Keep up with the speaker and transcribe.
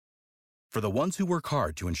For the ones who work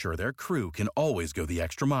hard to ensure their crew can always go the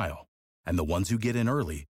extra mile, and the ones who get in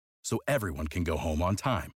early so everyone can go home on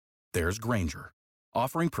time, there's Grainger,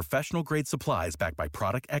 offering professional-grade supplies backed by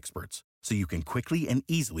product experts so you can quickly and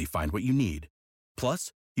easily find what you need.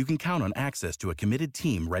 Plus, you can count on access to a committed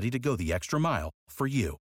team ready to go the extra mile for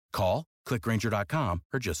you. Call, click Grainger.com,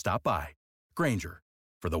 or just stop by. Grainger,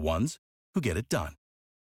 for the ones who get it done.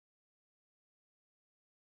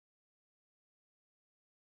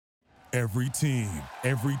 Every team,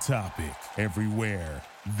 every topic, everywhere.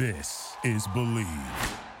 This is Believe.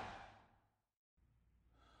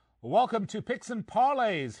 Welcome to Picks and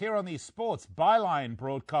Parlays here on the Sports Byline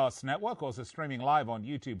Broadcast Network, also streaming live on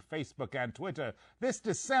YouTube, Facebook, and Twitter. This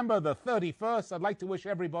December the 31st, I'd like to wish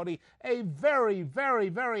everybody a very, very,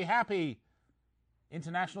 very happy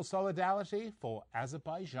International Solidarity for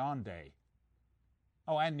Azerbaijan Day.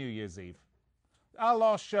 Oh, and New Year's Eve. Our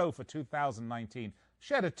last show for 2019.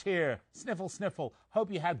 Shed a tear, sniffle, sniffle.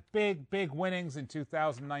 Hope you had big, big winnings in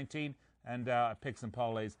 2019. And Picks and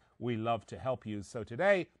Parlays, we love to help you. So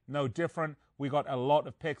today, no different. We got a lot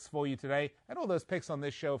of picks for you today. And all those picks on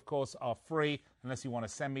this show, of course, are free. Unless you want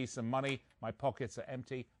to send me some money. My pockets are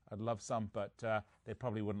empty. I'd love some, but they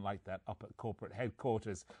probably wouldn't like that up at corporate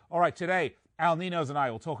headquarters. All right, today, Al Ninos and I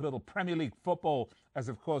will talk a little Premier League football. As,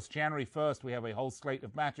 of course, January 1st, we have a whole slate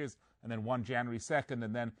of matches. And then one January 2nd.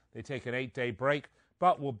 And then they take an 8-day break.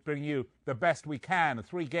 But we'll bring you the best we can.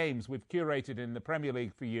 3 games we've curated in the Premier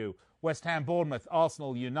League for you. West Ham, Bournemouth,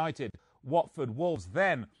 Arsenal, United, Watford, Wolves.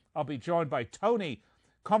 Then I'll be joined by Tony,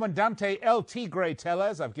 Comandante El Tigre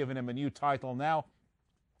Tellez. I've given him a new title now.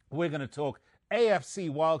 We're going to talk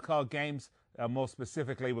AFC wildcard games. More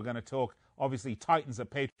specifically, we're going to talk, obviously, Titans at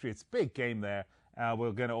Patriots. Big game there.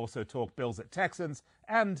 We're going to also talk Bills at Texans.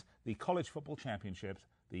 And the College Football Championships,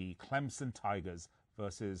 the Clemson Tigers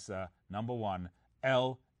versus number 1,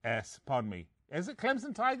 Is it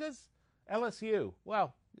Clemson Tigers? LSU.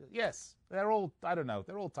 Well, yes, they're all, I don't know,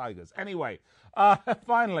 they're all Tigers. Anyway,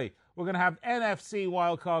 finally, we're going to have NFC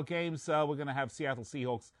wildcard games. We're going to have Seattle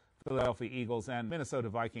Seahawks, Philadelphia Eagles, and Minnesota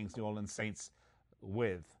Vikings, New Orleans Saints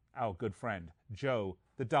with our good friend, Joe,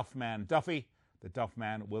 the Duff Man Duffy. The Duff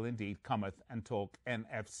Man will indeed cometh and talk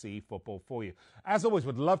NFC football for you. As always,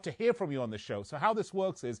 would love to hear from you on the show. So how this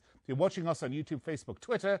works is, if you're watching us on YouTube, Facebook,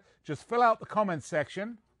 Twitter, just fill out the comments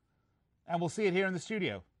section, and we'll see it here in the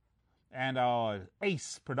studio. And our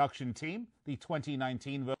ace production team, the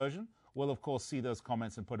 2019 version, will, of course, see those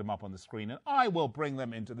comments and put them up on the screen. And I will bring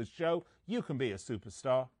them into the show. You can be a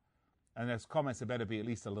superstar. And those comments had better be at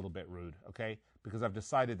least a little bit rude, okay? Because I've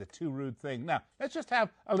decided the too rude thing. Now, let's just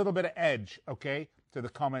have a little bit of edge, okay, to the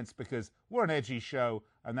comments, because we're an edgy show,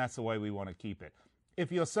 and that's the way we want to keep it.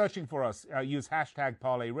 If you're searching for us, use hashtag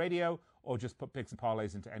Parlay Radio, or just put Picks and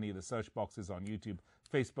Parlays into any of the search boxes on YouTube,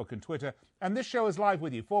 Facebook, and Twitter. And this show is live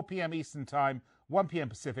with you, 4 p.m. Eastern Time, 1 p.m.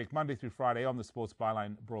 Pacific, Monday through Friday on the Sports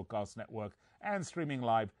Byline Broadcast Network, and streaming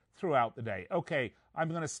live throughout the day. Okay, I'm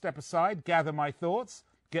going to step aside, gather my thoughts,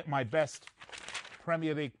 get my best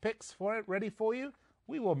Premier League picks for it ready for you.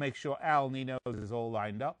 We will make sure Al Ninos is all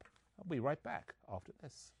lined up. I'll be right back after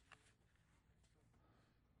this.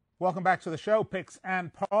 Welcome back to the show, Picks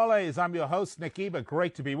and Parlays. I'm your host, Nick Eber.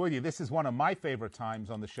 Great to be with you. This is one of my favorite times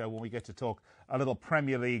on the show when we get to talk a little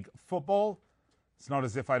Premier League football. It's not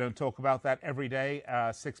as if I don't talk about that every day,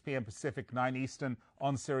 6 p.m. Pacific, 9 Eastern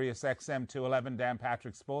on Sirius XM 211, Dan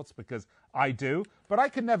Patrick Sports, because I do. But I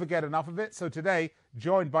can never get enough of it. So today,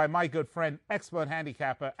 joined by my good friend, expert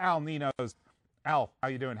handicapper, Al Ninos. Al, how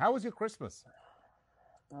you doing? How was your Christmas?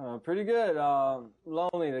 Pretty good.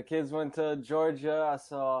 Lonely. The kids went to Georgia,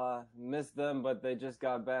 so missed them, but they just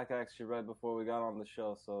got back actually right before we got on the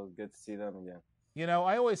show, so good to see them again. You know,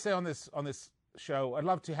 I always say on this show, I'd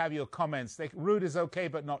love to have your comments. Rude is okay,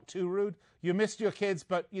 but not too rude. You missed your kids,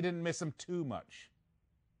 but you didn't miss them too much.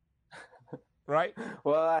 Right?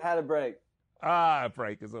 Well, I had a break. A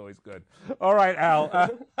break is always good. All right, Al,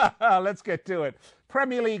 let's get to it.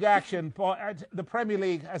 Premier League action. The Premier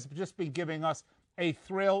League has just been giving us a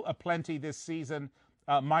thrill aplenty this season.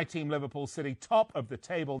 My team, Liverpool, sitting top of the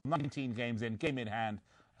table, 19 games in, game in hand,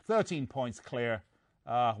 13 points clear.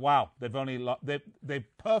 Wow, they're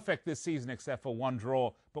perfect this season except for one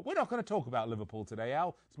draw. But we're not going to talk about Liverpool today,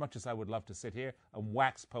 Al, as much as I would love to sit here and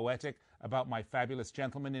wax poetic about my fabulous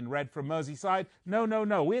gentleman in red from Merseyside. No.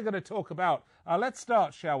 We're going to talk about, let's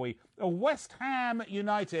start, shall we? West Ham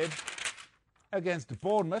United against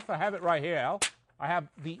Bournemouth. I have it right here, Al. I have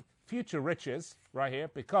the future riches right here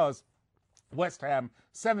because West Ham,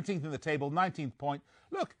 17th in the table, 19th point.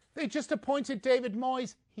 Look, they just appointed David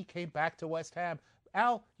Moyes. He came back to West Ham.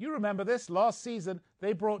 Al, you remember this? Last season,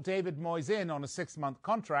 they brought David Moyes in on a 6-month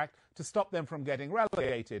contract to stop them from getting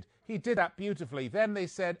relegated. He did that beautifully. Then they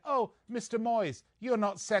said, oh, Mr. Moyes, you're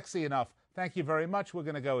not sexy enough. Thank you very much. We're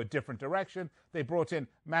going to go a different direction. They brought in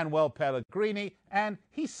Manuel Pellegrini, and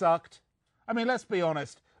he sucked. I mean, let's be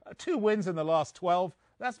honest. 2 wins in the last 12,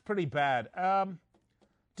 that's pretty bad.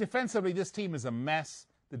 Defensively, this team is a mess.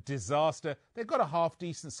 The disaster. They've got a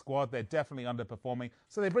half-decent squad. They're definitely underperforming.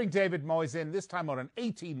 So they bring David Moyes in, this time on an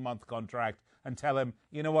 18-month contract, and tell him,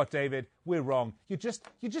 you know what, David, we're wrong. You're just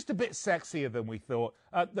a bit sexier than we thought.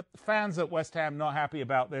 The fans at West Ham not happy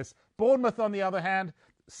about this. Bournemouth, on the other hand,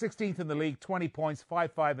 16th in the league, 20 points,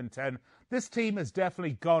 5-5-10. This team has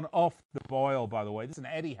definitely gone off the boil, by the way. This is an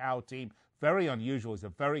Eddie Howe team. Very unusual. He's a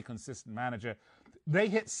very consistent manager. They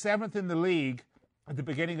hit 7th in the league at the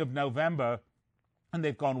beginning of November, and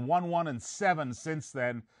they've gone 1-1-7 since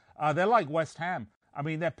then. They're like West Ham. I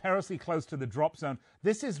mean, they're perilously close to the drop zone.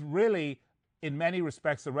 This is really, in many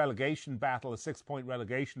respects, a relegation battle, a 6-point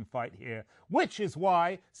relegation fight here, which is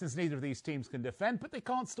why, since neither of these teams can defend, but they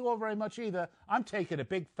can't score very much either, I'm taking a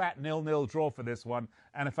big fat 0-0 draw for this one.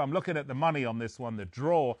 And if I'm looking at the money on this one, the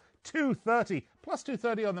draw, 230, plus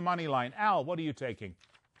 230 on the money line. Al, what are you taking?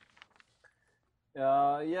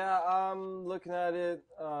 Yeah, I'm looking at it.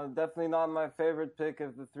 Definitely not my favorite pick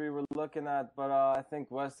of the 3 we're looking at, but I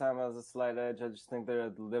think West Ham has a slight edge. I just think they're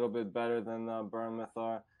a little bit better than Bournemouth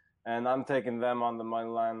are. And I'm taking them on the money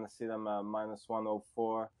line. I see them at minus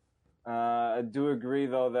 104. I do agree,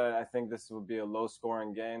 though, that I think this will be a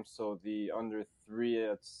low-scoring game. So the under 3,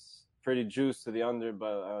 it's pretty juiced to the under,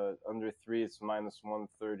 but under 3, it's minus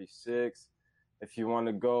 136. If you want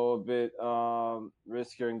to go a bit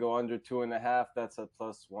riskier and go under 2.5, that's at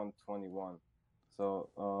plus 121.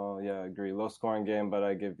 So, yeah, I agree. Low-scoring game, but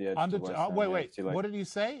I give the edge to West Ham. Wait. What did you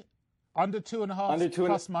say? Under 2.5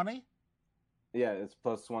 plus money? Yeah, it's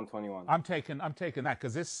plus 121. I'm taking that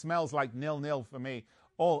because this smells like 0-0 for me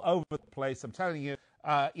all over the place. I'm telling you,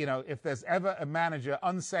 if there's ever a manager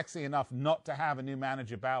unsexy enough not to have a new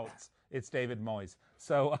manager bounce, it's David Moyes.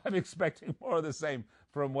 So I'm expecting more of the same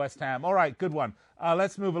from West Ham. All right, good one.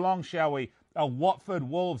 Let's move along, shall we? Watford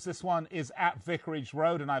Wolves. This one is at Vicarage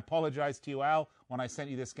Road, and I apologize to you, Al. When I sent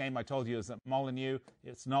you this game, I told you it was at Molineux.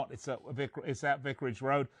 It's not. It's at Vicarage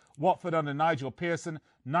Road. Watford under Nigel Pearson,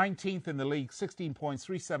 19th in the league, 16 points,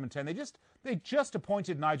 3-7-10. They just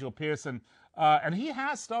appointed Nigel Pearson, and he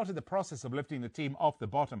has started the process of lifting the team off the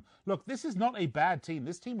bottom. Look, this is not a bad team.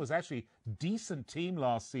 This team was actually a decent team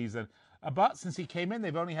last season. But since he came in,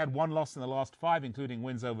 they've only had 1 loss in the last 5, including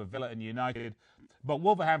wins over Villa and United. But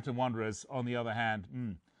Wolverhampton Wanderers, on the other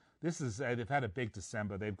hand, they've had a big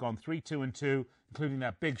December. They've gone 3-2-2, including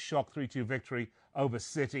that big shock 3-2 victory over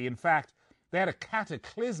City. In fact, they had a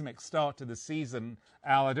cataclysmic start to the season.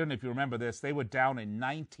 Al, I don't know if you remember this. They were down in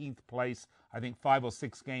 19th place, I think 5 or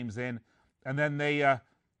 6 games in. And then they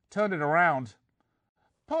turned it around.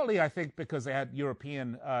 Partly, I think, because they had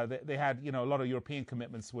European, they had a lot of European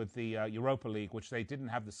commitments with the Europa League, which they didn't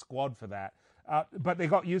have the squad for that. But they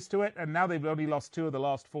got used to it, and now they've only lost 2 of the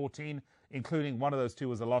last 14, including one of those 2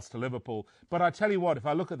 was a loss to Liverpool. But I tell you what, if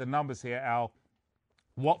I look at the numbers here, Al,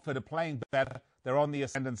 Watford are playing better. They're on the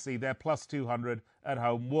ascendancy. They're plus 200 at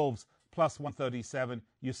home. Wolves plus 137.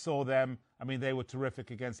 You saw them. I mean, they were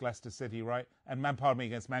terrific against Leicester City, right? And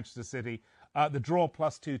against Manchester City. The draw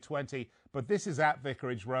plus 220. But this is at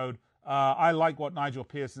Vicarage Road. I like what Nigel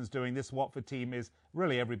Pearson's doing. This Watford team is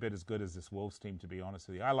really every bit as good as this Wolves team, to be honest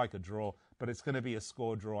with you. I like a draw, but it's going to be a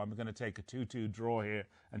score draw. I'm going to take a 2-2 draw here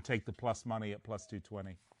and take the plus money at plus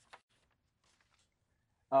 220.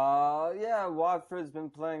 Yeah, Watford's been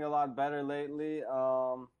playing a lot better lately.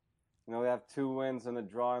 They have 2 wins and a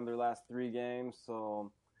draw in their last 3 games,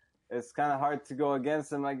 so it's kind of hard to go against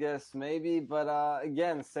them, I guess, maybe. But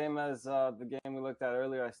again, same as the game we looked at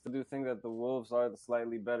earlier, I still do think that the Wolves are the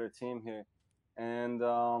slightly better team here. And,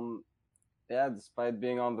 despite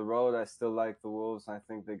being on the road, I still like the Wolves. I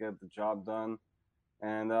think they get the job done.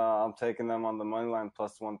 And I'm taking them on the money line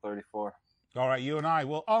plus 134. All right, you and I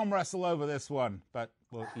will arm wrestle over this one, but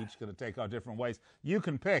we're each going to take our different ways. You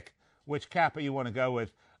can pick which capper you want to go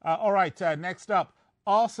with. All right, next up,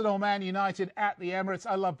 Arsenal Man United at the Emirates.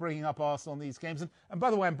 I love bringing up Arsenal in these games. And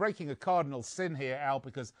by the way, I'm breaking a cardinal sin here, Al,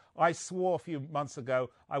 because I swore a few months ago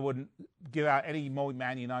I wouldn't give out any more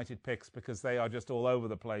Man United picks because they are just all over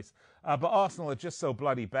the place. But Arsenal are just so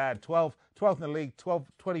bloody bad. 12th in the league,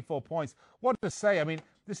 24 points. What to say? I mean,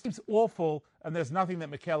 this seems awful, and there's nothing that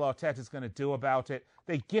Mikel Arteta is going to do about it.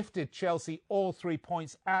 They gifted Chelsea all 3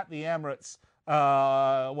 points at the Emirates,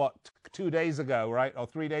 2 days ago, right? Or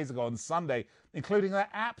 3 days ago on Sunday, including that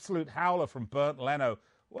absolute howler from Bernd Leno,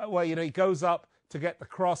 where, he goes up to get the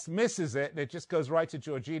cross, misses it, and it just goes right to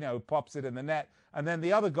Jorginho, who pops it in the net. And then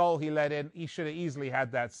the other goal he let in, he should have easily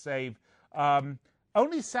had that save.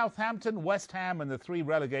 Only Southampton, West Ham, and the 3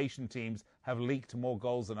 relegation teams have leaked more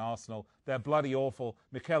goals than Arsenal. They're bloody awful.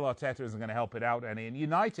 Mikel Arteta isn't going to help it out any. And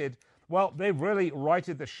United, well, they've really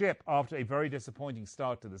righted the ship after a very disappointing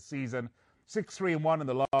start to the season. 6-3-1 in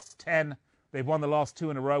the last 10. They've won the last 2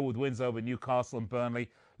 in a row with wins over Newcastle and Burnley.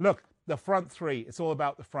 Look, the front 3, it's all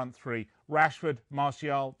about the front 3. Rashford,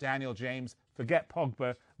 Martial, Daniel James, forget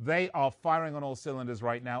Pogba. They are firing on all cylinders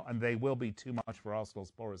right now, and they will be too much for Arsenal's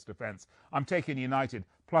porous defence. I'm taking United,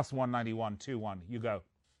 plus 191, 2-1. You go.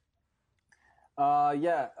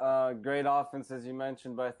 Great offense, as you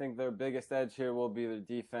mentioned, but I think their biggest edge here will be their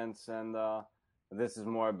defense, and this is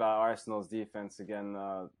more about Arsenal's defense again.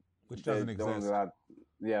 Which doesn't exist.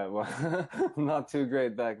 Not too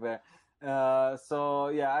great back there. I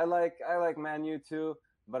like Man U too,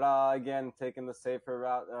 but again, taking the safer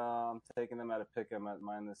route, I'm taking them at a pick 'em at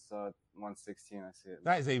minus 116. I see it.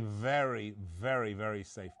 That is a very, very, very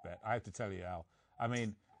safe bet. I have to tell you, Al. I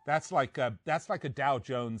mean, that's like a Dow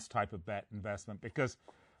Jones type of bet investment, because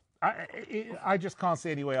I just can't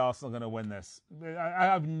see any way Arsenal are going to win this.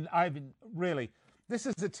 I've really, this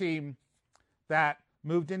is a team that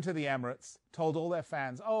moved into the Emirates, told all their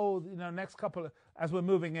fans, next couple of, as we're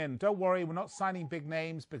moving in, don't worry, we're not signing big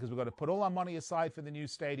names because we've got to put all our money aside for the new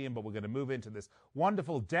stadium, but we're going to move into this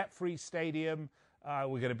wonderful debt-free stadium.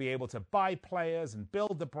 We're going to be able to buy players and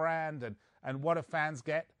build the brand. And what do fans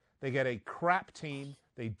get? They get a crap team.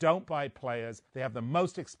 They don't buy players. They have the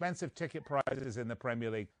most expensive ticket prices in the Premier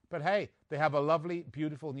League. But hey, they have a lovely,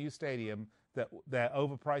 beautiful new stadium that their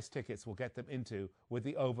overpriced tickets will get them into with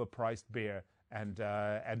the overpriced beer and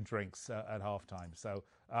drinks at halftime. So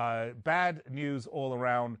bad news all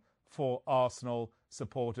around for Arsenal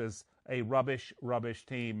supporters. A rubbish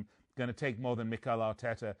team. Going to take more than Mikel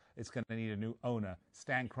Arteta. It's going to need a new owner.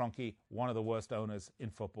 Stan Kroenke, one of the worst owners in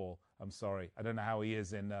football. I'm sorry. I don't know how he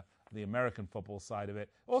is in the American football side of it.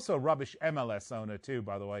 Also a rubbish MLS owner too,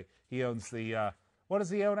 by the way. He owns the, what does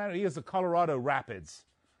he own now? He owns the Colorado Rapids.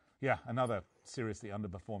 Yeah, another seriously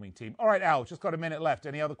underperforming team. All right, Al, just got a minute left.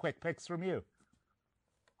 Any other quick picks from you?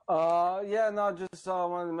 Just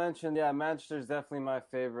wanted to mention, Manchester's definitely my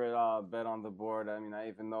favorite bet on the board. I mean, I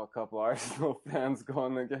even know a couple Arsenal fans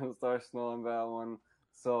going against Arsenal in that one.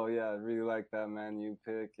 So, I really like that Man U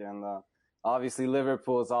pick. And obviously,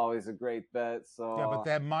 Liverpool is always a great bet. So yeah, but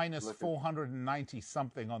they're minus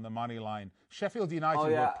 490-something on the money line. Sheffield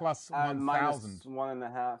United were plus 1,000. Minus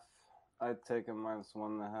 1.5. I'd take a minus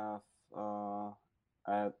 1.5.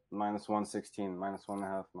 At minus 116, minus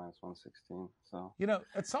 1.5, minus 116. So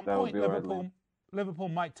at some point, Liverpool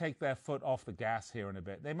might take their foot off the gas here in a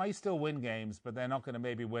bit. They may still win games, but they're not going to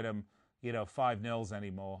maybe win them, 5-0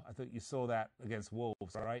 anymore. I think you saw that against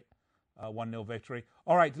Wolves, right? 1-0 victory.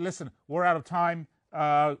 All right, listen, we're out of time.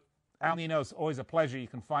 Al Ninos, always a pleasure. You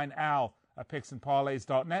can find Al at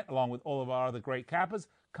picksandparlays.net along with all of our other great cappers.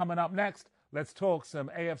 Coming up next, let's talk some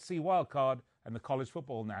AFC wildcard and the College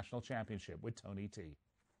Football National Championship with Tony T.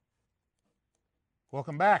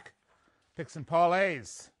 Welcome back. Picks and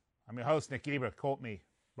Parlays. I'm your host, Nick Eber. Caught me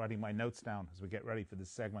writing my notes down as we get ready for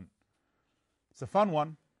this segment. It's a fun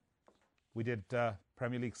one. We did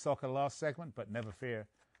Premier League soccer last segment, but never fear.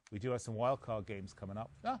 We do have some wildcard games coming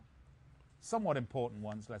up. Somewhat important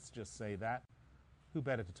ones, let's just say that. Who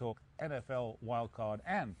better to talk NFL wildcard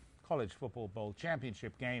and College Football Bowl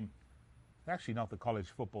championship game? Actually, not the College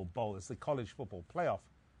Football Bowl. It's the College Football Playoff.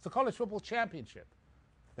 It's the College Football Championship.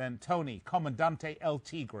 Then Tony, Comandante El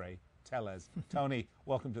Tigre, Tellez. Tony,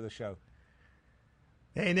 welcome to the show.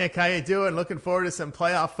 Hey, Nick, how you doing? Looking forward to some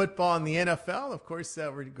playoff football in the NFL. Of course,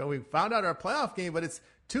 we found out our playoff game, but it's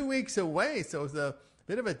 2 weeks away, so it's a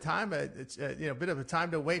bit of a time.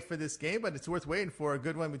 To wait for this game, but it's worth waiting for. A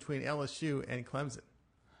good one between LSU and Clemson.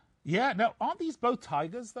 Yeah, now aren't these both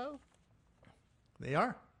Tigers though? They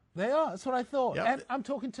are. They are. That's what I thought. Yep. And I'm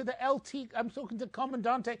talking to I'm talking to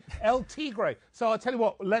Comandante El Tigre. So I'll tell you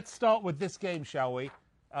what. Let's start with this game, shall we?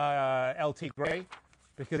 El Tigre,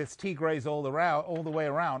 because it's Tigres all the way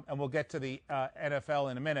around, and we'll get to the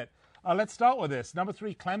NFL in a minute. Let's start with this. Number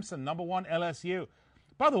 3, Clemson. Number 1, LSU.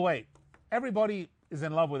 By the way, everybody is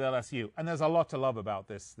in love with LSU, and there's a lot to love about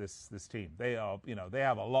this team. They are, they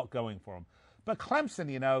have a lot going for them. But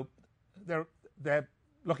Clemson, they're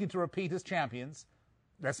looking to repeat as champions.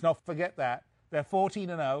 Let's not forget that. They're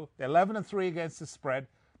 14-0. They're 11-3 against the spread.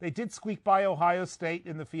 They did squeak by Ohio State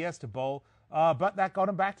in the Fiesta Bowl, but that got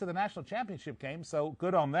them back to the national championship game, so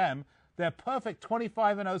good on them. They're perfect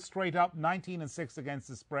 25-0 straight up, 19-6 against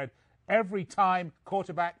the spread every time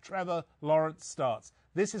quarterback Trevor Lawrence starts.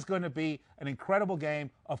 This is going to be an incredible game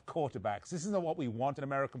of quarterbacks. This isn't what we want in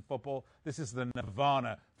American football. This is the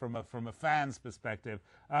nirvana from a fan's perspective.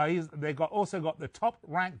 They also got the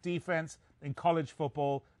top-ranked defense in college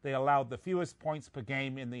football. They allowed the fewest points per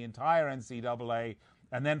game in the entire NCAA.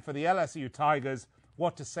 And then for the LSU Tigers,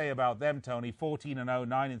 what to say about them, Tony? 14-0,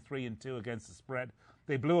 9-3-2 against the spread.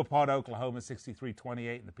 They blew apart Oklahoma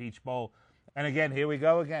 63-28 in the Peach Bowl. And again, here we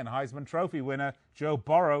go again. Heisman Trophy winner Joe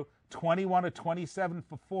Burrow, 21-27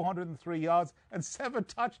 for 403 yards and 7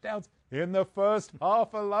 touchdowns in the first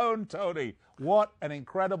half alone, Tony. What an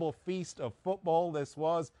incredible feast of football this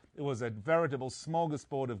was. It was a veritable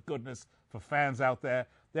smorgasbord of goodness for fans out there.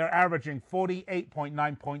 They're averaging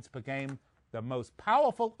 48.9 points per game. The most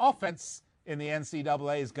powerful offense in the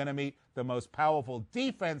NCAA is going to meet the most powerful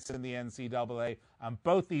defense in the NCAA, and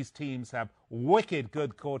both these teams have wicked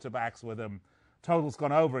good quarterbacks with them. Total's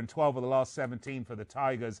gone over in 12 of the last 17 for the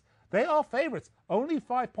Tigers. They are favorites, only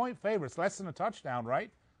 5-point favorites, less than a touchdown, right?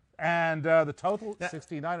 And the total,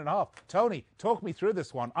 69.5. Tony, talk me through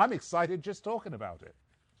this one. I'm excited just talking about it.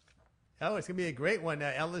 Oh, it's going to be a great one.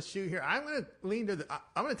 LSU here. I'm going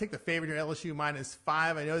to take the favorite here, LSU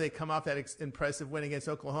 -5. I know they come off that impressive win against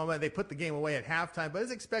Oklahoma. They put the game away at halftime, but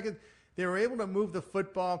as expected, they were able to move the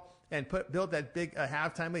football and build that big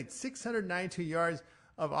halftime lead. 692 yards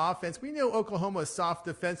of offense. We knew Oklahoma was soft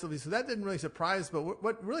defensively, so that didn't really surprise us. But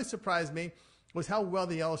what really surprised me was how well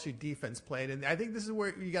the LSU defense played. And I think this is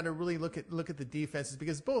where you got to really look at the defenses,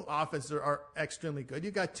 because both offenses are extremely good.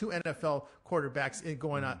 You got 2 NFL quarterbacks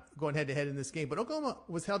going head to head in this game, but Oklahoma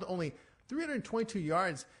was held to only 322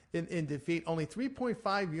 yards in defeat, only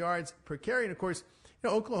 3.5 yards per carry. And of course,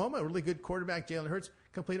 Oklahoma, a really good quarterback, Jalen Hurts,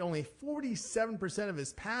 completed only 47% of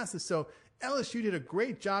his passes. So LSU did a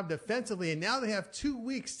great job defensively, and now they have 2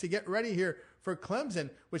 weeks to get ready here for Clemson,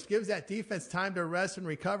 which gives that defense time to rest and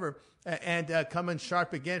recover and come in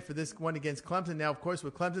sharp again for this one against Clemson. Now, of course,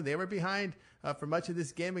 with Clemson, they were behind for much of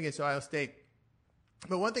this game against Ohio State.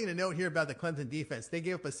 But one thing to note here about the Clemson defense, they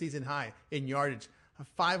gave up a season high in yardage.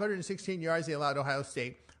 516 yards they allowed Ohio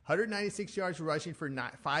State, 196 yards rushing for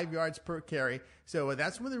 5 yards per carry. So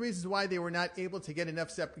that's one of the reasons why they were not able to get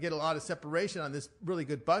a lot of separation on this really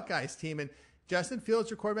good Buckeyes team. And Justin Fields,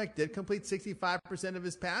 your quarterback, did complete 65% of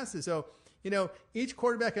his passes. So, each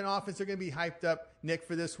quarterback and offense are going to be hyped up, Nick,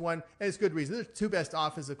 for this one. And it's good reason. They're the 2 best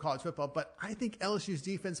offenses of college football. But I think LSU's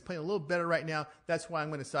defense is playing a little better right now. That's why I'm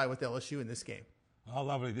going to side with LSU in this game. Oh,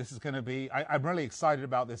 lovely. This is going to be, I'm really excited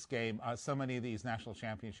about this game. So many of these national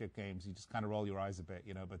championship games, you just kind of roll your eyes a bit,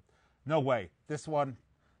 but no way. This one's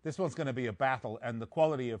going to be a battle, and the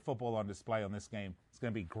quality of football on display on this game is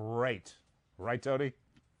going to be great. Right, Tony?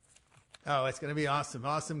 Oh, it's going to be awesome.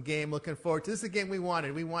 Awesome game. Looking forward to this. Is the game we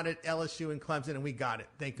wanted. We wanted LSU and Clemson, and we got it.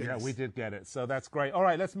 Thank goodness. Yeah, we did get it. So that's great. All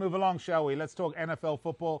right, let's move along, shall we? Let's talk NFL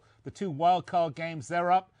football. The 2 wild card games,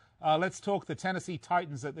 they're up. Let's talk the Tennessee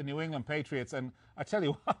Titans at the New England Patriots. And I tell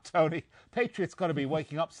you what, Tony, Patriots got to be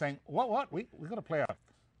waking up saying, what? We got to play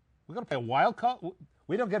a wild card?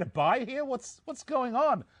 We don't get a bye here? What's going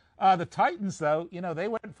on? The Titans, though, they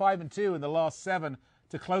went 5-2 in the last 7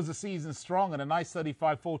 to close the season strong, and a nice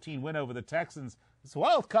 35-14 win over the Texans. It's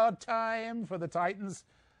wild card time for the Titans.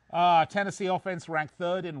 Tennessee offense ranked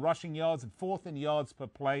 3rd in rushing yards and 4th in yards per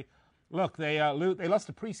play. Look, they lost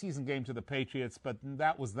a preseason game to the Patriots, but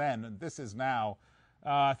that was then, and this is now.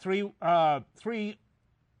 Three.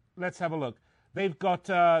 Let's have a look. They've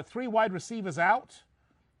got 3 wide receivers out,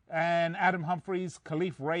 and Adam Humphries,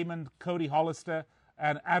 Khalif Raymond, Cody Hollister,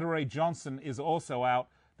 and Adoree Johnson is also out.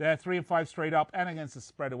 They're 3-5 straight up and against the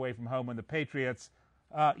spread away from home. And the Patriots,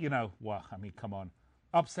 come on.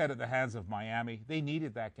 Upset at the hands of Miami. They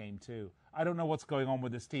needed that game too. I don't know what's going on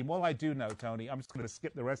with this team. Well, I do know, Tony. I'm just going to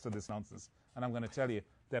skip the rest of this nonsense. And I'm going to tell you,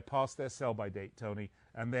 they're past their sell-by date, Tony.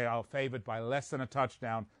 And they are favored by less than a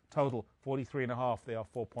touchdown. Total 43.5. They are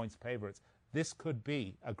 4 points favorites. This could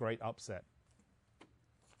be a great upset.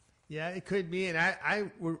 Yeah, it could be, and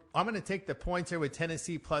I'm going to take the points here with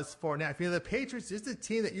Tennessee +4. Now, the Patriots is the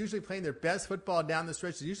team that usually playing their best football down the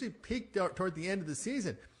stretch. They usually peak toward the end of the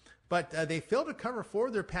season, but they failed to cover 4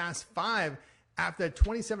 of their past 5 after that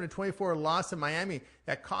 27-24 loss in Miami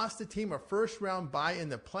that cost the team a first-round bye in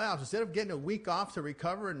the playoffs. Instead of getting a week off to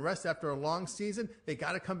recover and rest after a long season, they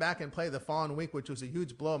got to come back and play the following week, which was a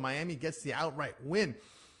huge blow. Miami gets the outright win.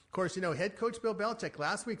 Of course, head coach Bill Belichick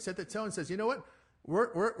last week set the tone and says, you know what?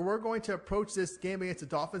 We're going to approach this game against the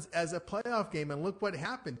Dolphins as a playoff game, and look what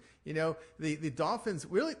happened. The Dolphins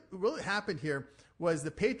really happened here was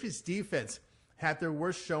the Patriots defense had their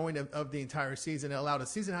worst showing of the entire season. It allowed a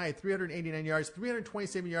season high of 389 yards,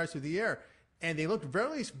 327 yards through the air, and they looked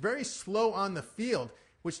very, very slow on the field.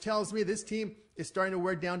 which tells me this team is starting to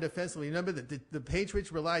wear down defensively. Remember that the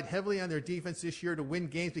Patriots relied heavily on their defense this year to win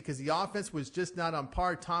games because the offense was just not on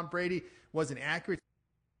par. Tom Brady wasn't accurate.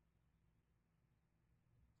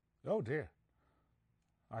 Oh, dear.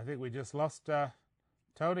 I think we just lost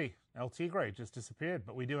Tony. El Tigre just disappeared,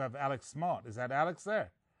 but we do have Alex Smart. Is that Alex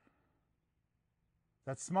there?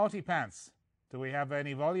 That's Smarty Pants. Do we have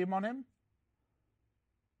any volume on him?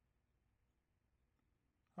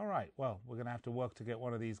 All right, well, we're going to have to work to get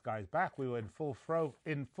one of these guys back. We were in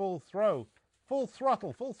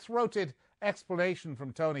full-throated explanation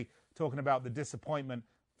from Tony, talking about the disappointment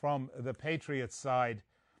from the Patriots side.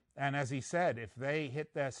 And as he said, if they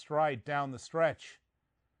hit their stride down the stretch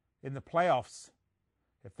in the playoffs,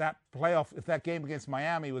 if that game against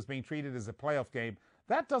Miami was being treated as a playoff game,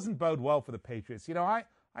 that doesn't bode well for the Patriots. You know, I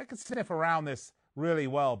could sniff around this really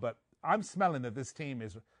well, but I'm smelling that this team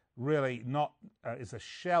is really not, is a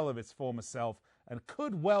shell of its former self and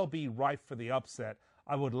could well be ripe for the upset.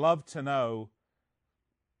 I would love to know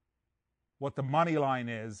what the money line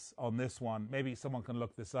is on this one. Maybe someone can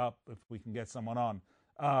look this up if we can get someone on,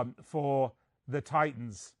 for the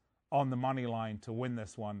Titans on the money line to win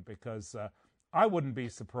this one, because I wouldn't be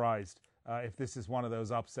surprised if this is one of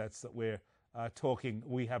those upsets that we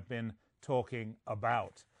have been talking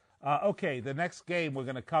about. Okay, the next game we're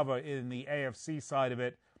going to cover in the AFC side of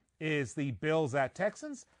it is the Bills at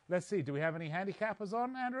Texans. Let's see, do we have any handicappers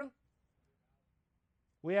on, Andrew?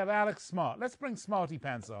 We have Alex Smart. Let's bring Smarty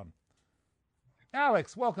Pants on.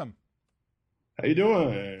 Alex, welcome. How you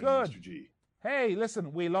doing, Good. Mr. G? Hey,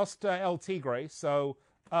 listen, we lost El Tigre, so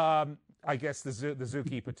I guess the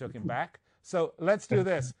zookeeper took him back. So let's do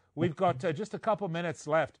this. We've got just a couple minutes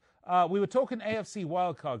left. We were talking AFC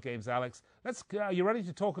wildcard games, Alex. You ready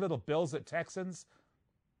to talk a little Bills at Texans?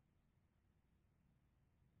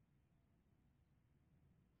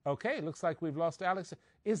 Okay, looks like we've lost Alex.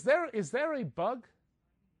 Is there a bug?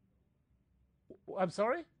 I'm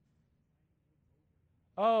sorry?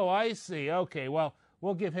 Oh, I see. Okay, well,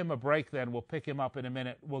 we'll give him a break then. We'll pick him up in a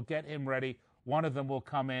minute. We'll get him ready. One of them will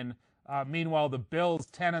come in. Meanwhile, the Bills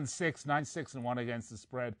 10-6, 9-6-1 against the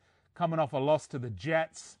spread, coming off a loss to the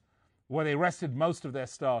Jets, where they rested most of their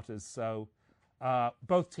starters. So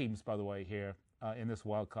both teams, by the way, here in this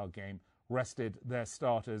wildcard game, rested their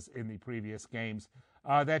starters in the previous games.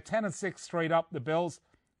 They're 10-6 straight up, the Bills,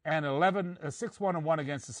 and 6-1-1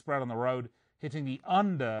 against the spread on the road, hitting the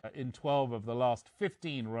under in 12 of the last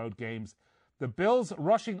 15 road games. The Bills'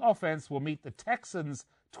 rushing offense will meet the Texans'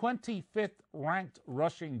 25th ranked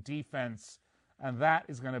rushing defense, and that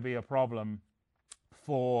is going to be a problem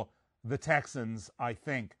for the Texans, I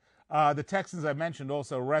think. The Texans, I mentioned,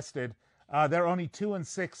 also rested. They're only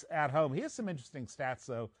 2-6 at home. Here's some interesting stats,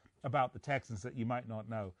 though, about the Texans that you might not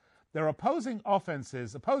know. Their opposing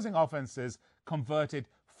offenses converted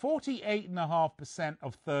 48.5%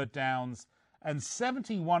 of third downs and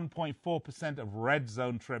 71.4% of red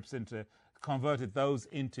zone trips converted those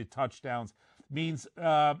into touchdowns. Means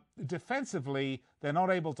defensively, they're not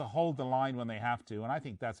able to hold the line when they have to, and I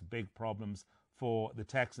think that's big problems for the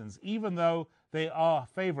Texans. Even though they are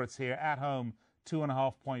favorites here at home,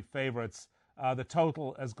 2.5-point favorites, the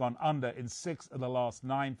total has gone under in 6 of the last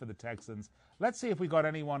 9 for the Texans. Let's see if we got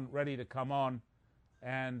anyone ready to come on,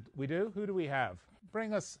 and we do. Who do we have?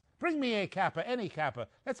 Bring me a Kappa, any Kappa.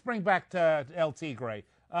 Let's bring back to El Tigre.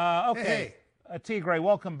 Okay, hey. Tigre,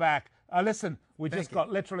 welcome back. Listen, we just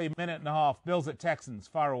got literally a minute and a half. Bills at Texans,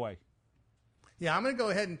 far away. Yeah, I'm going to go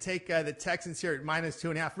ahead and take the Texans here at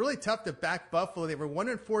 -2.5. Really tough to back Buffalo. They were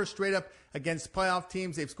 1-4 straight up against playoff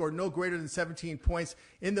teams. They've scored no greater than 17 points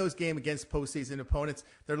in those games against postseason opponents.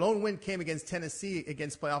 Their lone win came against Tennessee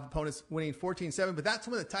against playoff opponents, winning 14-7. But that's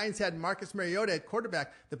when the Titans had Marcus Mariota at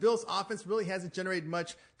quarterback. The Bills' offense really hasn't generated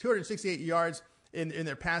much. 268 yards in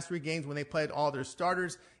their past 3 games when they played all their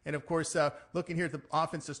starters. And, of course, looking here at the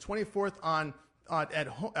offense, is 24th on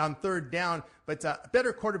third down, but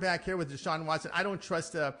better quarterback here with Deshaun Watson. I don't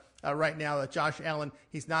trust right now Josh Allen.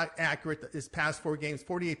 He's not accurate his past 4 games,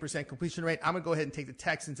 48% completion rate. I'm going to go ahead and take the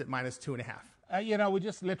Texans at -2.5. We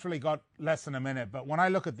just literally got less than a minute, but when I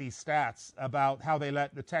look at these stats about how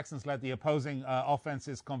the Texans let the opposing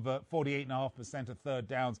offenses convert 48.5% of third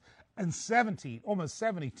downs and almost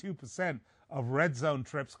 72% of red zone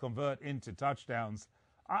trips convert into touchdowns,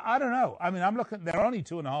 I don't know. I mean, I'm looking, they're only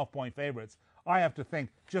 2.5-point favorites. I have to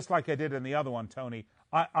think, just like I did in the other one, Tony,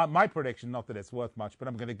 my prediction, not that it's worth much, but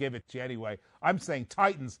I'm going to give it to you anyway. I'm saying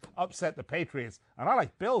Titans upset the Patriots, and I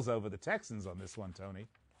like Bills over the Texans on this one, Tony.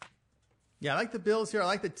 Yeah, I like the Bills here. I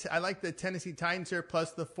like the Tennessee Titans here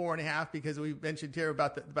plus the 4.5 because we mentioned here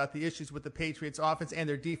about the issues with the Patriots offense and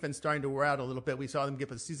their defense starting to wear out a little bit. We saw them get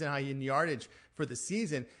a season high in yardage for the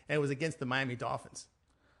season, and it was against the Miami Dolphins.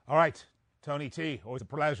 All right, Tony T, always a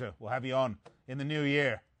pleasure. We'll have you on in the new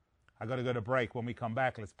year. I got to go to break. When we come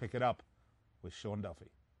back, let's pick it up with Sean Duffy.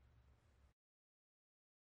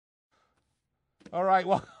 All right,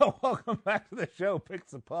 well, welcome back to the show,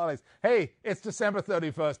 Picks and Parlays. Hey, it's December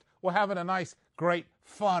 31st. We're having a nice, great,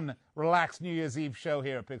 fun, relaxed New Year's Eve show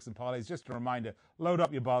here at Picks and Parlays. Just a reminder, load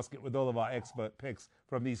up your basket with all of our expert picks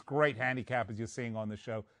from these great handicappers you're seeing on the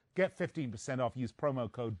show. Get 15% off. Use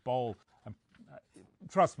promo code BOWL.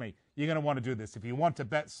 Trust me, you're going to want to do this. If you want to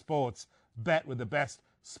bet sports, bet with the best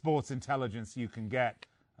sports intelligence you can get.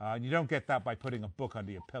 You don't get that by putting a book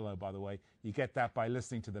under your pillow, by the way. You get that by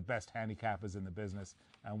listening to the best handicappers in the business.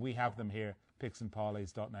 And we have them here,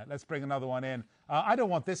 picksandparlays.net. Let's bring another one in. I don't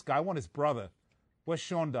want this guy. I want his brother. Where's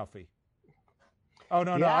Sean Duffy? Oh,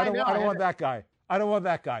 no, I don't want that guy. I don't want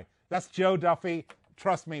that guy. That's Joe Duffy.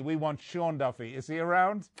 Trust me, we want Sean Duffy. Is he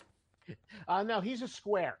around? No, he's a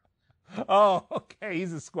square. Oh, okay,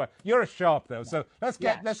 he's a square. You're a sharp, though. So let's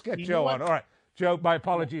get Joe on. All right. Joe, my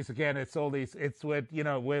apologies again.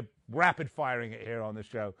 We're rapid firing it here on the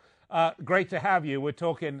show. Great to have you. We're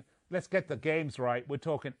talking, let's get the games right. We're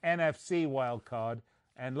talking NFC wild card.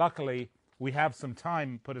 And luckily, we have some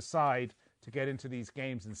time put aside to get into these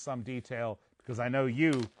games in some detail because I know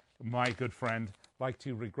you, my good friend, like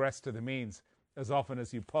to regress to the means as often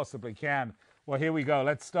as you possibly can. Well, here we go.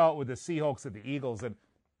 Let's start with the Seahawks and the Eagles. And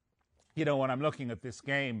you know, when I'm looking at this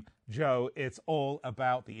game, Joe, it's all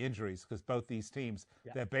about the injuries because both these teams,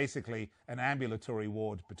 they're basically an ambulatory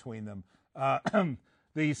ward between them.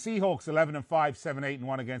 The Seahawks 11-5,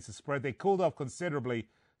 7-8-1 against the spread. They cooled off considerably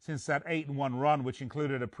since that 8-1 run, which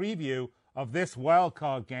included a preview of this wild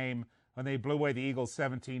card game when they blew away the Eagles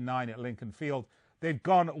 17-9 at Lincoln Field. They've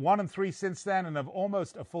gone 1-3 since then and have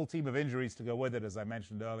almost a full team of injuries to go with it, as I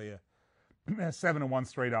mentioned earlier. 7-1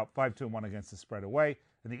 straight up, 5-2-1 against the spread away.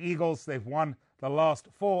 And the Eagles, they've won the last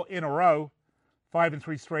 4 in a row,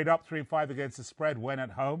 5-3 straight up, 3-5 against the spread when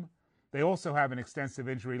at home. They also have an extensive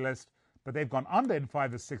injury list, but they've gone under in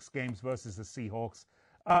 5 of 6 games versus the Seahawks.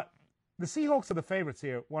 The Seahawks are the favorites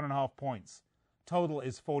here, 1.5 points. Total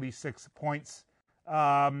is 46 points.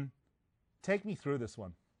 Take me through this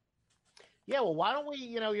one. Yeah, well, why don't we,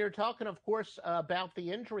 you're talking, of course, about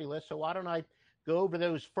the injury list, so why don't I go over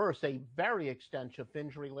those first? A very extensive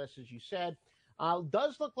injury list, as you said.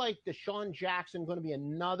 Does look like Deshaun Jackson going to be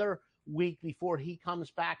another week before he comes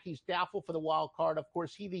back. He's doubtful for the wild card. Of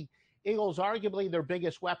course, the Eagles, arguably their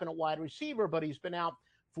biggest weapon at wide receiver, but he's been out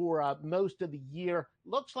for most of the year.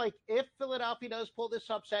 Looks like if Philadelphia does pull this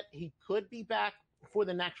upset, he could be back for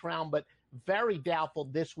the next round, but very doubtful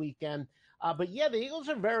this weekend. But yeah, the Eagles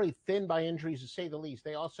are very thin by injuries, to say the least.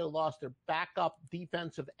 They also lost their backup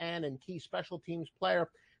defensive end and key special teams player,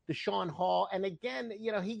 Deshaun Hall. And again,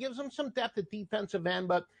 he gives them some depth at defensive end,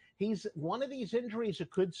 but he's one of these injuries that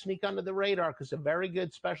could sneak under the radar because they're very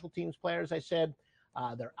good special teams players. I said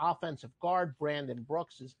their offensive guard, Brandon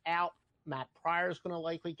Brooks, is out. Matt Pryor is going to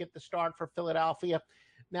likely get the start for Philadelphia.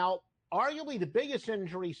 Now, arguably the biggest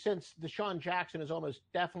injury since Deshaun Jackson is almost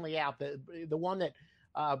definitely out, the one that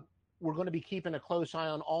we're going to be keeping a close eye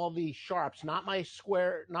on, all the sharps, not my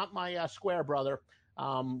square brother,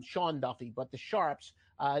 Sean Duffy, but the sharps.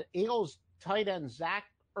 Eagles tight end Zach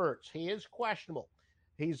Ertz, he is questionable.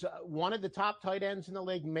 He's one of the top tight ends in the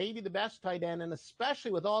league, maybe the best tight end, and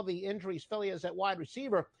especially with all the injuries Philly has at wide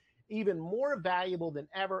receiver, even more valuable than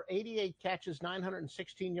ever. 88 catches,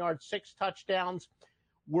 916 yards, 6 touchdowns.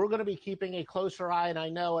 We're going to be keeping a closer eye, and I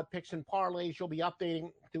know at Picks and Parlays you'll be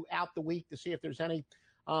updating throughout the week to see if there's any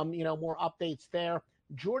more updates there.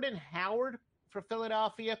 Jordan Howard for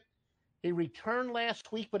Philadelphia. He returned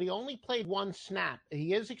last week, but he only played 1 snap.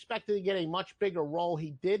 He is expected to get a much bigger role.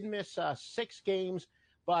 He did miss 6 games,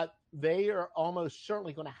 but they are almost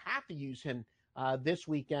certainly going to have to use him this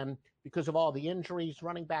weekend because of all the injuries.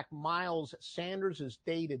 Running back Miles Sanders is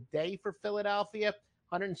day-to-day for Philadelphia.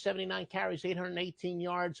 179 carries, 818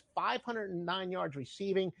 yards, 509 yards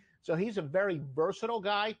receiving. So he's a very versatile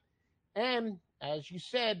guy. And as you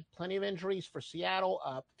said, plenty of injuries for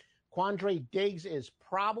Seattle. Quandre Diggs is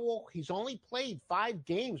probable. He's only played 5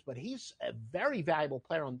 games, but he's a very valuable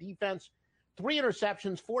player on defense. 3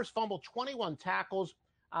 interceptions, forced fumble, 21 tackles.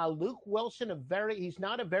 Luke Wilson, he's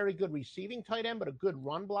not a very good receiving tight end, but a good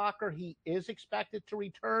run blocker. He is expected to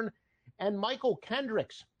return. And Michael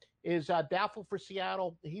Kendricks is doubtful for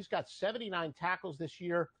Seattle. He's got 79 tackles this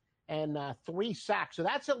year and 3 sacks. So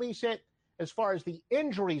that's at least it. as far as the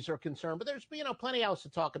injuries are concerned. But there's, plenty else to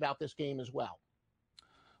talk about this game as well.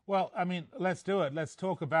 Well, I mean, let's do it. Let's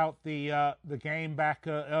talk about the game back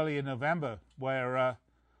early in November where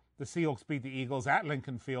the Seahawks beat the Eagles at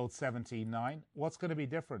Lincoln Field 17-9. What's going to be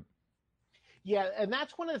different? Yeah, and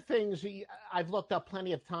that's one of the things I've looked up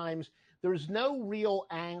plenty of times. There's no real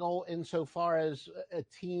angle insofar as a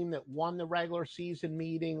team that won the regular season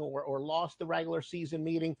meeting or lost the regular season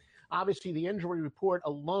meeting. Obviously, the injury report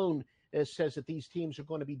alone says that these teams are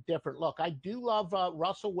going to be different. Look, I do love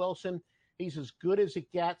Russell Wilson. He's as good as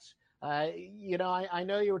it gets. I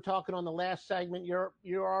know you were talking on the last segment. You're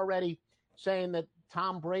already saying that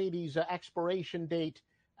Tom Brady's expiration date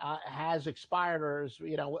has expired or is,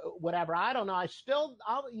 whatever. I don't know.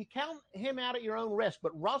 You count him out at your own risk,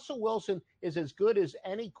 but Russell Wilson is as good as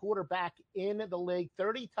any quarterback in the league.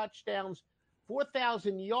 30 touchdowns,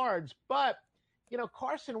 4,000 yards. But,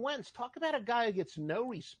 Carson Wentz, talk about a guy who gets no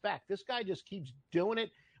respect. This guy just keeps doing it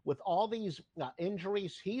with all these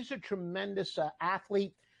injuries. He's a tremendous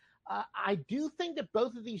athlete. I do think that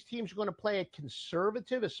both of these teams are going to play a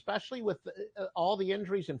conservative, especially with all the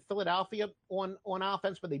injuries in Philadelphia on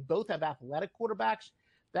offense, but they both have athletic quarterbacks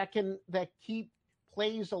that keep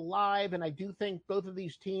plays alive. And I do think both of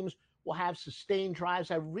these teams will have sustained drives.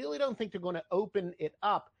 I really don't think they're going to open it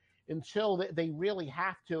up until they really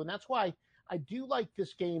have to. And that's why I do like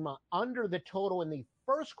this game under the total in the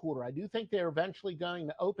first quarter. I do think they're eventually going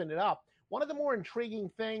to open it up. One of the more intriguing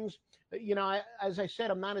things, as I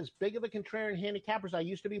said, I'm not as big of a contrarian handicapper as I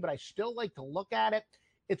used to be, but I still like to look at it.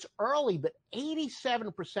 It's early, but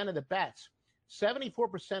 87% of the bets,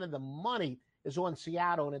 74% of the money is on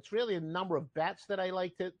Seattle, and it's really a number of bets that I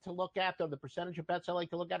like to look at, or the percentage of bets I like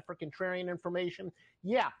to look at for contrarian information.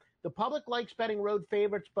 Yeah, the public likes betting road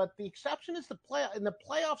favorites, but the exception is in the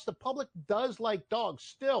playoffs, the public does like dogs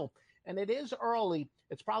still. And it is early.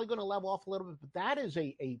 It's probably going to level off a little bit, but that is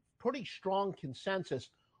a pretty strong consensus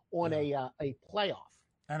on a playoff.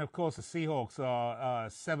 And of course, the Seahawks are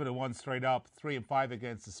 7-1 straight up, 3-5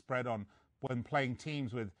 against the spread when playing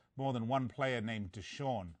teams with more than one player named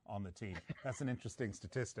Deshaun on the team. That's an interesting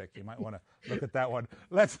statistic. You might want to look at that one.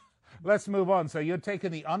 Let's move on. So you're taking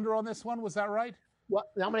the under on this one, was that right? Well,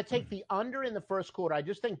 I'm going to take the under in the first quarter. I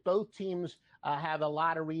just think both teams have a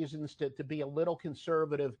lot of reasons to be a little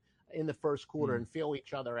conservative in the first quarter and feel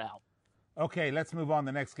each other out. Okay, let's move on.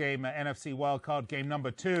 The next game, NFC wildcard game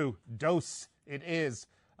number 2. Dose it is.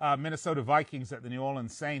 Minnesota Vikings at the New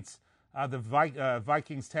Orleans Saints. The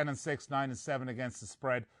Vikings 10-6, 9-7 against the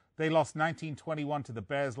spread. They lost 19-21 to the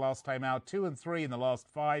Bears last time out. 2-3 in the last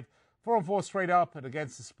 5. 4-4 straight up and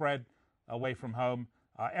against the spread away from home.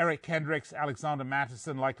 Eric Kendricks, Alexander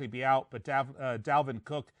Mattison likely be out, but Dalvin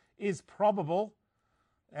Cook is probable.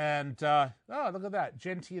 And, look at that.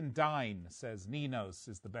 Gentian Dine says Ninos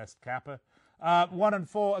is the best capper.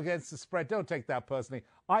 1-4 against the spread. Don't take that personally.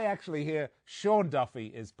 I actually hear Sean Duffy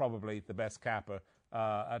is probably the best capper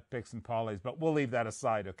at Picks and Parlays, but we'll leave that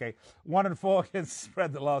aside, okay? 1-4 against the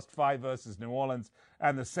spread the last 5 versus New Orleans.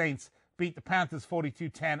 And the Saints beat the Panthers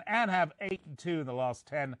 42-10 and have 8-2 in the last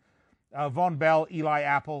 10. Von Bell, Eli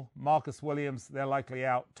Apple, Marcus Williams, they're likely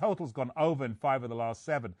out. Total's gone over in 5 of the last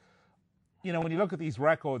 7. When you look at these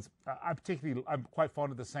records, I'm quite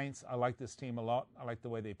fond of the Saints. I like this team a lot. I like the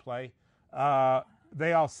way they play. They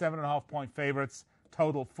are 7.5-point favorites.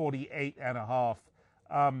 Total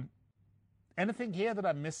 48.5. Anything here that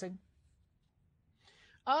I'm missing?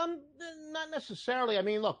 Not necessarily. I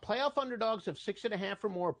mean, look, playoff underdogs of 6.5 or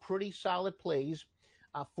more, pretty solid plays.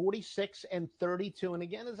 46 and 32. And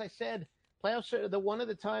again, as I said, playoffs are one of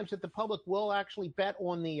the times that the public will actually bet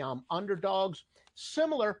on the underdogs.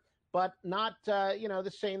 Similar, but not,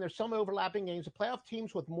 the same. There's some overlapping games. The playoff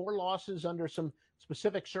teams with more losses under some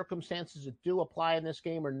specific circumstances that do apply in this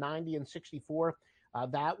game are 90 and 64.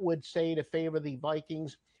 That would say to favor the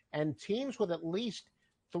Vikings. And teams with at least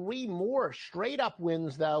 3 more straight-up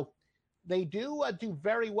wins, though, they do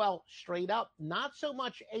very well straight up. Not so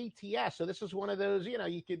much ATS. So this is one of those,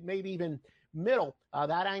 you could maybe even middle.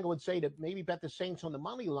 That angle would say to maybe bet the Saints on the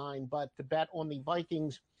money line, but to bet on the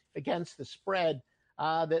Vikings against the spread.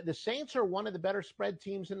 The Saints are one of the better spread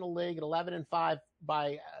teams in the league at 11-5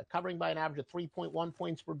 by covering by an average of 3.1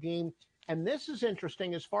 points per game. And this is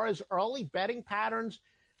interesting as far as early betting patterns.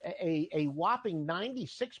 A whopping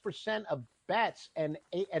 96% of bets and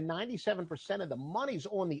 97% of the money's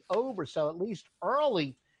on the over. So at least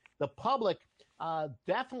early, the public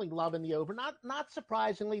definitely loving the over. Not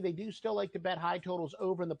surprisingly, they do still like to bet high totals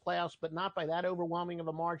over in the playoffs, but not by that overwhelming of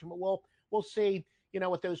a margin. But we'll see,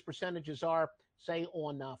 what those percentages are, say,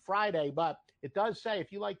 on Friday. But it does say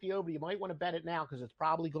if you like the over, you might want to bet it now because it's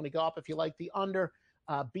probably going to go up. If you like the under,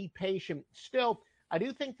 be patient. Still, I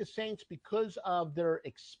do think the Saints, because of their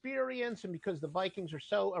experience and because the Vikings are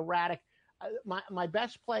so erratic, my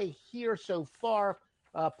best play here so far,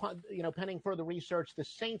 pending further research, the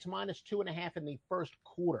Saints -2.5 in the first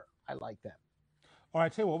quarter. I like them. All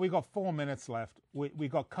right, tell you what, we got 4 minutes left. We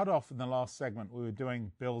got cut off in the last segment. We were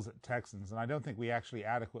doing Bills at Texans, and I don't think we actually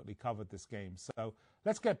adequately covered this game. So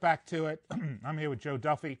let's get back to it. I'm here with Joe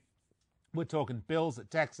Duffy. We're talking Bills at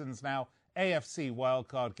Texans now, AFC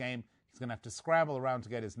wildcard game. He's going to have to scramble around to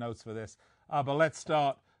get his notes for this. But let's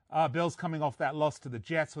start. Bills coming off that loss to the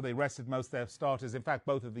Jets where they rested most of their starters. In fact,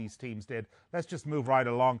 both of these teams did. Let's just move right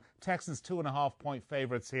along. Texans 2.5-point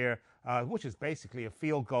favorites here, which is basically a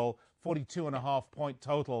field goal. 42.5-point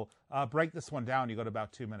total. Break this one down. You got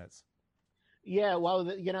about 2 minutes. Yeah, well,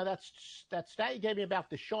 that stat you gave me about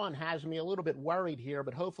Deshaun has me a little bit worried here,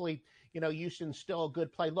 but hopefully, Houston's still a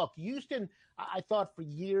good play. Look, Houston, I thought for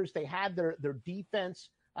years they had their defense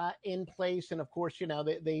in place, and of course,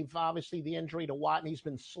 they've obviously the injury to Watt, and he's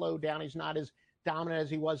been slowed down. He's not as dominant as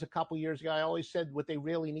he was a couple years ago. I always said what they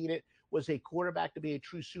really needed was a quarterback to be a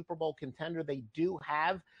true Super Bowl contender. They do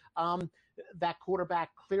have that quarterback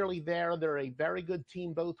clearly there. They're a very good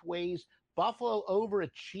team both ways. Buffalo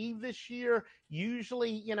overachieved this year.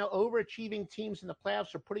 Usually, overachieving teams in the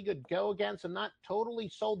playoffs are pretty good go against. I'm not totally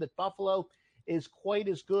sold that Buffalo is quite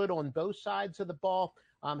as good on both sides of the ball.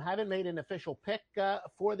 Haven't made an official pick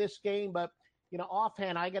for this game, but,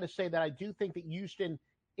 offhand, I got to say that I do think that Houston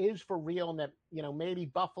is for real and that, maybe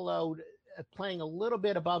Buffalo playing a little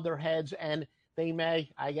bit above their heads, and they may,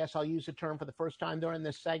 I guess I'll use the term for the first time during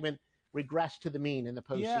this segment, regress to the mean in the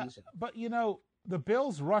postseason. Yeah, but, the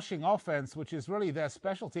Bills' rushing offense, which is really their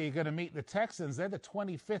specialty, are going to meet the Texans. They're the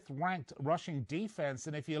 25th ranked rushing defense.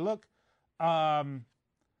 And if you look at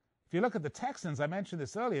the Texans, I mentioned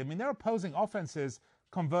this earlier, their opposing offenses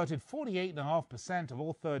converted 48.5% of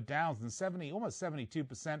all third downs and almost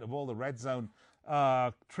 72% of all the red zone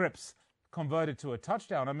trips converted to a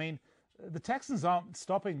touchdown. The Texans aren't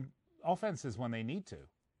stopping offenses when they need to.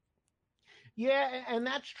 Yeah, and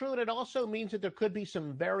that's true. And it also means that there could be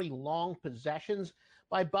some very long possessions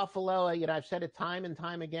by Buffalo. I've said it time and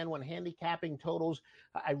time again when handicapping totals,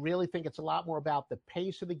 I really think it's a lot more about the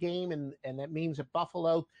pace of the game. And that means that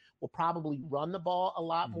Buffalo will probably run the ball a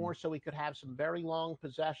lot more. So we could have some very long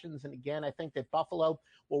possessions. And again, I think that Buffalo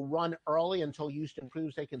will run early until Houston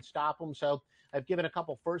proves they can stop them. So I've given a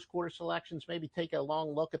couple first quarter selections, maybe take a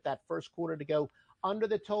long look at that first quarter to go under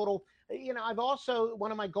the total. I've also,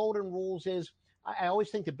 one of my golden rules is I always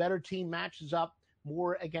think the better team matches up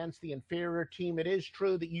more against the inferior team. It is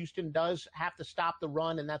true that Houston does have to stop the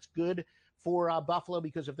run, and that's good for Buffalo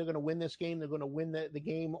because if they're going to win this game, they're going to win the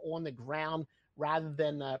game on the ground rather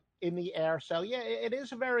than in the air. So, yeah, it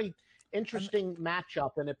is a very interesting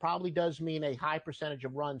matchup, and it probably does mean a high percentage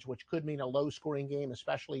of runs, which could mean a low-scoring game,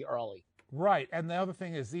 especially early. Right, and the other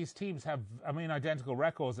thing is these teams have, identical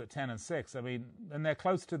records at 10-6. And they're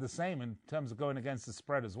close to the same in terms of going against the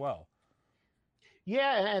spread as well.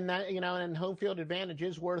 Yeah, and that, and home field advantage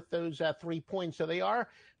is worth those 3 points. So they are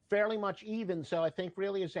fairly much even. So I think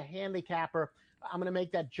really as a handicapper, I'm going to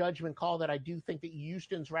make that judgment call that I do think that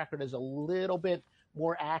Houston's record is a little bit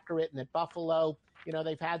more accurate and that Buffalo,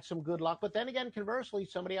 they've had some good luck. But then again, conversely,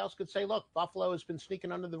 somebody else could say, look, Buffalo has been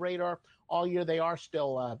sneaking under the radar all year. They are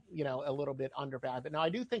still, a little bit undervalued. But now I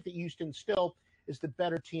do think that Houston still is the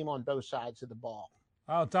better team on both sides of the ball.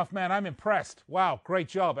 Oh, Duff, man, I'm impressed. Wow, great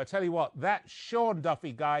job. I tell you what, that Sean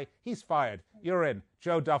Duffy guy, he's fired. You're in.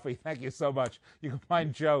 Joe Duffy, thank you so much. You can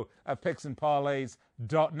find Joe at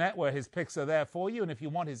picksandparlays.net where his picks are there for you. And if you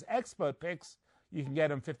want his expert picks, you can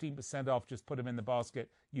get him 15% off. Just put him in the basket.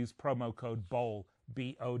 Use promo code BOWL,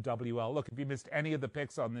 B-O-W-L. Look, if you missed any of the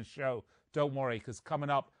picks on this show, don't worry, because coming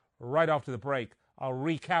up right after the break, I'll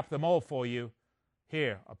recap them all for you.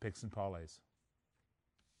 Here are Picks and Parlays.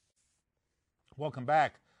 Welcome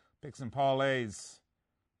back. Picks and Parlays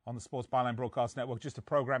on the Sports Byline Broadcast Network. Just a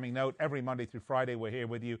programming note, every Monday through Friday, we're here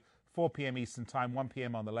with you, 4 p.m. Eastern Time, 1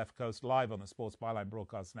 p.m. on the left coast, live on the Sports Byline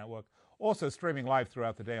Broadcast Network. Also streaming live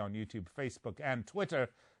throughout the day on YouTube, Facebook, and Twitter.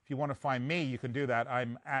 If you want to find me, you can do that.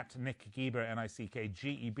 I'm at Nick Geber,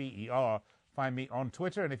 Nickgeber. Find me on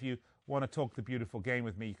Twitter. And if you want to talk the beautiful game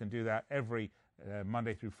with me, you can do that every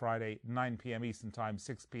Monday through Friday, 9 p.m. Eastern Time,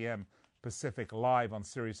 6 p.m. Pacific, live on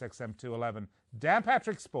Sirius XM 211. Dan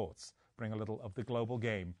Patrick Sports. Bring a little of the global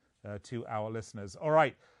game to our listeners. All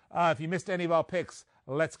right, if you missed any of our picks,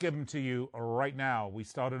 let's give them to you right now. We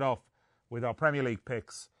started off with our Premier League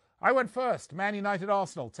picks. I went first. Man United,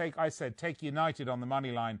 Arsenal. I said take United on the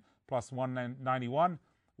money line, plus 191.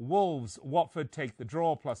 Wolves, Watford, take the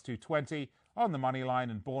draw, plus 220. on the money line,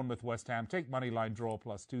 and Bournemouth West Ham take money line draw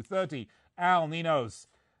plus 230. Al Ninos,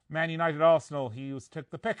 Man United Arsenal, he took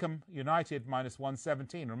the Pickham United minus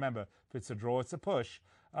 117. Remember, if it's a draw, it's a push.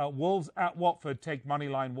 Wolves at Watford take money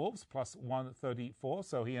line Wolves plus 134.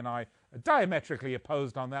 So he and I are diametrically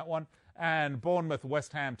opposed on that one. And Bournemouth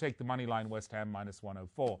West Ham take the money line West Ham minus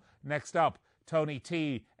 104. Next up, Tony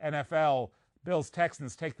T, NFL. Bills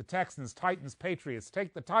Texans take the Texans. Titans Patriots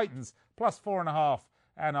take the Titans plus 4.5.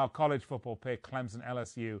 And our college football pick, Clemson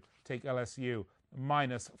LSU, take LSU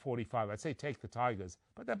minus 45. I'd say take the Tigers,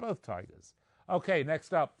 but they're both Tigers. Okay,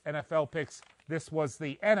 next up, NFL picks. This was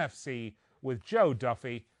the NFC with Joe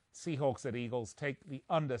Duffy. Seahawks at Eagles take the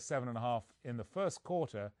under 7.5 in the first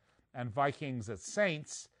quarter. And Vikings at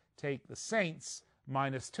Saints take the Saints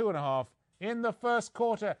minus 2.5 in the first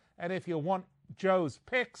quarter. And if you want Joe's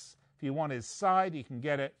picks, if you want his side, you can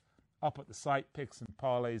get it up at the site,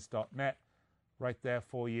 picksandparlays.net, right there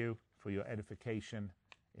for you, for your edification.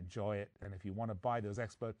 Enjoy it. And if you want to buy those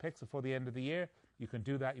expert picks before the end of the year, you can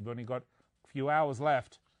do that. You've only got a few hours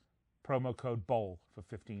left. Promo code BOWL for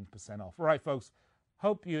 15% off. All right, folks.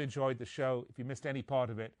 Hope you enjoyed the show. If you missed any part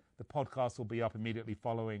of it, the podcast will be up immediately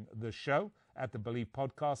following the show at the Believe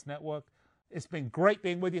Podcast Network. It's been great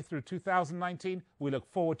being with you through 2019. We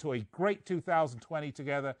look forward to a great 2020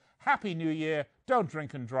 together. Happy New Year. Don't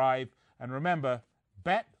drink and drive. And remember,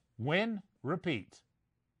 bet, win, repeat.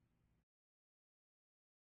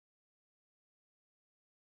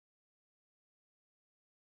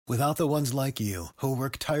 Without the ones like you, who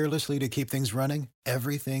work tirelessly to keep things running,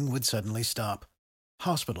 everything would suddenly stop.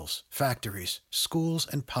 Hospitals, factories, schools,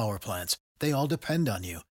 and power plants, they all depend on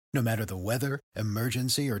you. No matter the weather,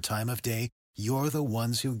 emergency, or time of day, you're the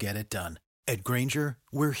ones who get it done. At Grainger,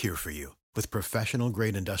 we're here for you with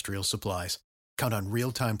professional-grade industrial supplies. Count on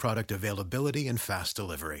real-time product availability and fast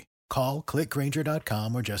delivery. Call, click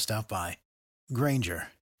Grainger.com, or just stop by. Grainger,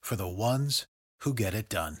 for the ones who get it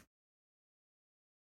done.